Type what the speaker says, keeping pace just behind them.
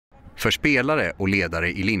För spelare och ledare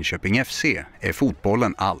i Linköping FC är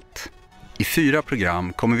fotbollen allt. I 4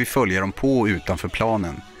 program kommer vi följa dem på och utanför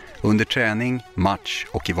planen, under träning, match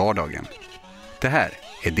och i vardagen. Det här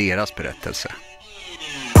är deras berättelse.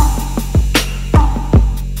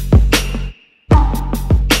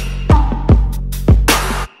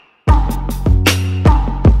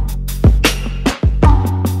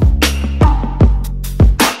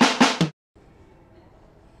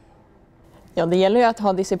 Ja, det gäller ju att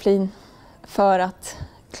ha disciplin för att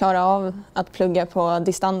klara av att plugga på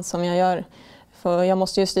distans som jag gör. För jag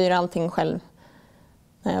måste ju styra allting själv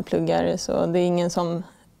när jag pluggar, så det är ingen som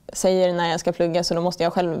säger när jag ska plugga, så då måste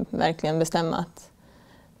jag själv verkligen bestämma att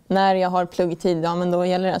när jag har pluggtid, ja men då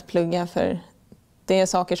gäller det att plugga, för det är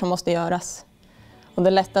saker som måste göras. Och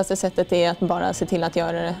det lättaste sättet är att bara se till att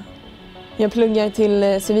göra det. Jag pluggar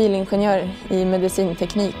till civilingenjör i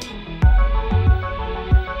medicinteknik.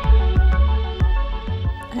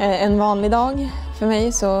 En vanlig dag för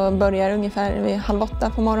mig så börjar ungefär vid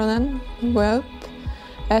 7:30 på morgonen. Går jag upp,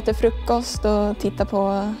 äter frukost och tittar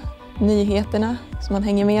på nyheterna så man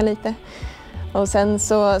hänger med lite. Och sen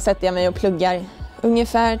så sätter jag mig och pluggar.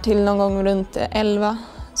 Ungefär till någon gång runt 11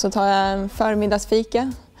 så tar jag en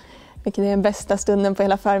förmiddagsfika, vilket är den bästa stunden på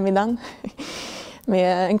hela förmiddagen.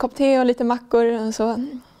 Med en kopp te och lite mackor och så.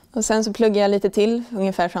 Och sen så pluggar jag lite till,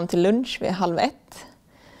 ungefär fram till lunch vid 12:30.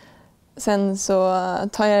 Sen så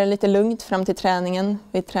tar jag det lite lugnt fram till träningen.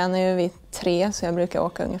 Vi tränar ju vid 3, så jag brukar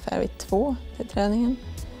åka ungefär vid 2 till träningen.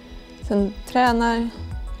 Sen tränar,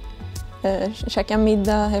 käkar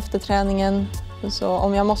middag efter träningen. Så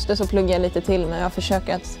om jag måste så pluggar jag lite till, men jag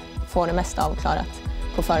försöker att få det mesta avklarat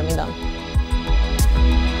på förmiddagen.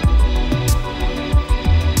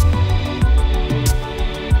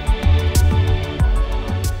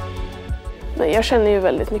 Jag känner ju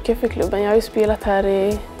väldigt mycket för klubben. Jag har ju spelat här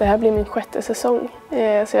det här blir min 6:e säsong. Så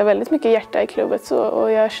jag har väldigt mycket hjärta i klubben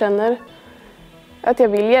och jag känner att jag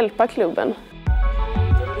vill hjälpa klubben.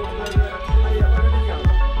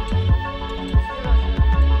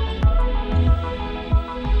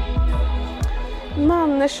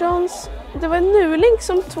 Mannerssons, det var nu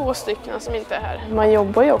liksom 2 stycken som inte är här. Man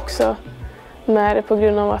jobbar ju också med det på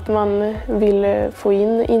grund av att man vill få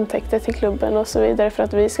in intäkter till klubben och så vidare för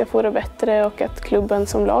att vi ska få det bättre och att klubben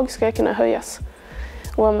som lag ska kunna höjas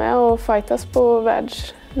och vara med och fightas på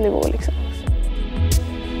världsnivå liksom.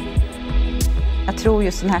 Jag tror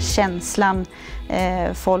just den här känslan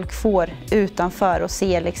folk får utanför och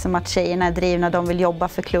ser liksom att tjejerna är drivna, de vill jobba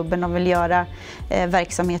för klubben, de vill göra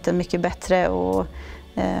verksamheten mycket bättre och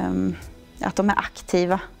att de är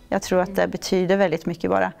aktiva. Jag tror att det betyder väldigt mycket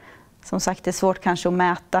bara. Som sagt, det är svårt kanske att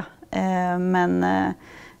mäta, men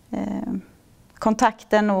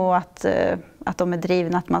kontakten och att de är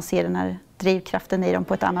drivna, att man ser den här drivkraften i dem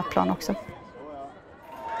på ett annat plan också.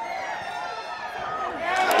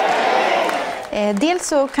 Dels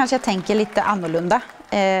så kanske jag tänker lite annorlunda.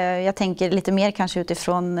 Jag tänker lite mer kanske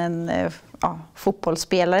utifrån en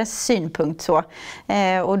fotbollsspelares synpunkt. Så.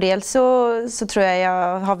 Och dels så tror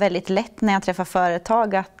jag har väldigt lätt när jag träffar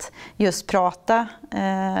företag att just prata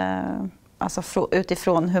alltså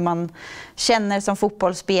utifrån hur man känner som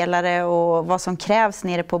fotbollsspelare och vad som krävs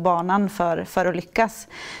nere på banan för att lyckas.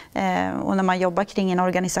 Och när man jobbar kring en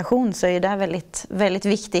organisation så är det väldigt, väldigt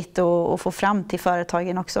viktigt att få fram till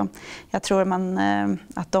företagen också. Jag tror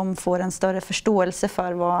att de får en större förståelse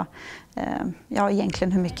för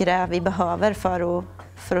egentligen hur mycket det är vi behöver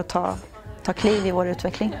för att ta kliv i vår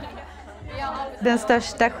utveckling. Den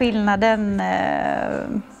största skillnaden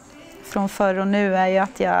från förr och nu är ju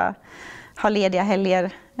att jag har lediga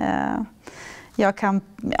helger. Jag kan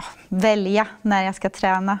välja när jag ska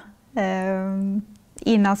träna.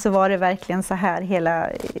 Innan så var det verkligen så här,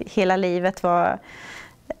 hela livet var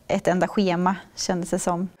ett enda schema, kändes det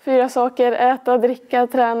som. 4 saker: äta, dricka,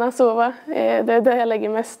 träna, sova. Det är det jag lägger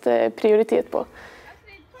mest prioritet på.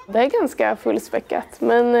 Det är ganska fullspäckat,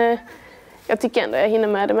 men jag tycker ändå jag hinner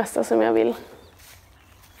med det mesta som jag vill.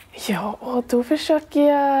 Ja, och då försöker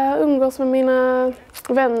jag umgås med mina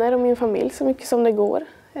vänner och min familj så mycket som det går.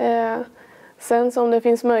 Sen om det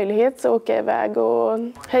finns möjlighet så åker jag iväg och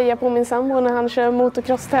hejar på min sambo när han kör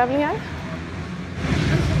motocross-tävlingar.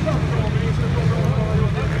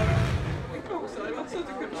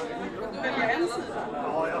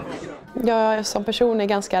 Jag som person är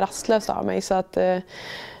ganska rastlös av mig, så att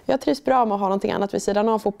jag trivs bra med att ha någonting annat vid sidan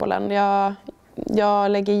av fotbollen.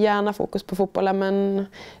 Jag lägger gärna fokus på fotbollen, men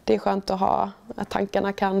det är skönt att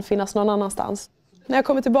tankarna kan finnas någon annanstans. När jag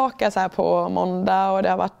kommer tillbaka så här på måndag och det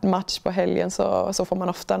har varit match på helgen så får man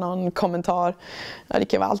ofta någon kommentar. Ja, det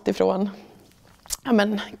kan vara allt ifrån ja,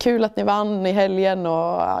 men kul att ni vann i helgen,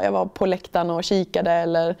 och jag var på läktaren och kikade,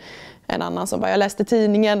 eller en annan som bara, jag läste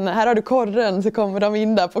tidningen, här har du korren, så kommer de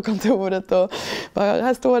in där på kontoret och bara,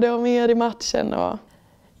 här står det om er i matchen. Och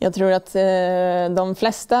jag tror att de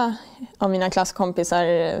flesta av mina klasskompisar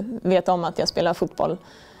vet om att jag spelar fotboll.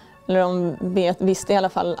 Eller de visste i alla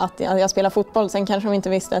fall att jag spelar fotboll. Sen kanske de inte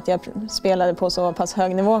visste att jag spelade på så pass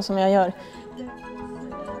hög nivå som jag gör.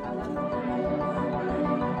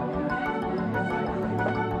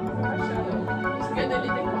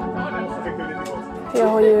 Jag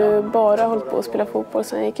har ju bara hållit på att spela fotboll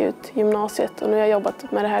sedan jag gick ut gymnasiet, och nu har jag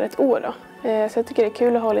jobbat med det här ett år då. Så jag tycker det är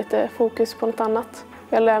kul att ha lite fokus på något annat.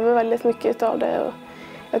 Jag lär mig väldigt mycket av det, och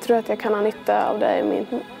jag tror att jag kan ha nytta av det i min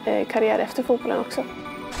karriär efter fotbollen också.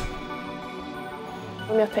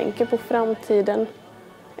 Om jag tänker på framtiden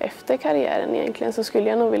efter karriären egentligen, så skulle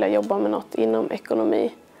jag nog vilja jobba med något inom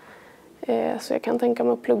ekonomi. Så jag kan tänka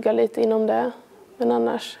mig att plugga lite inom det. Men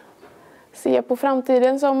annars ser jag på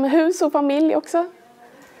framtiden som hus och familj också.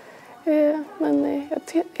 Men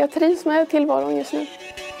jag trivs med tillvaron just nu.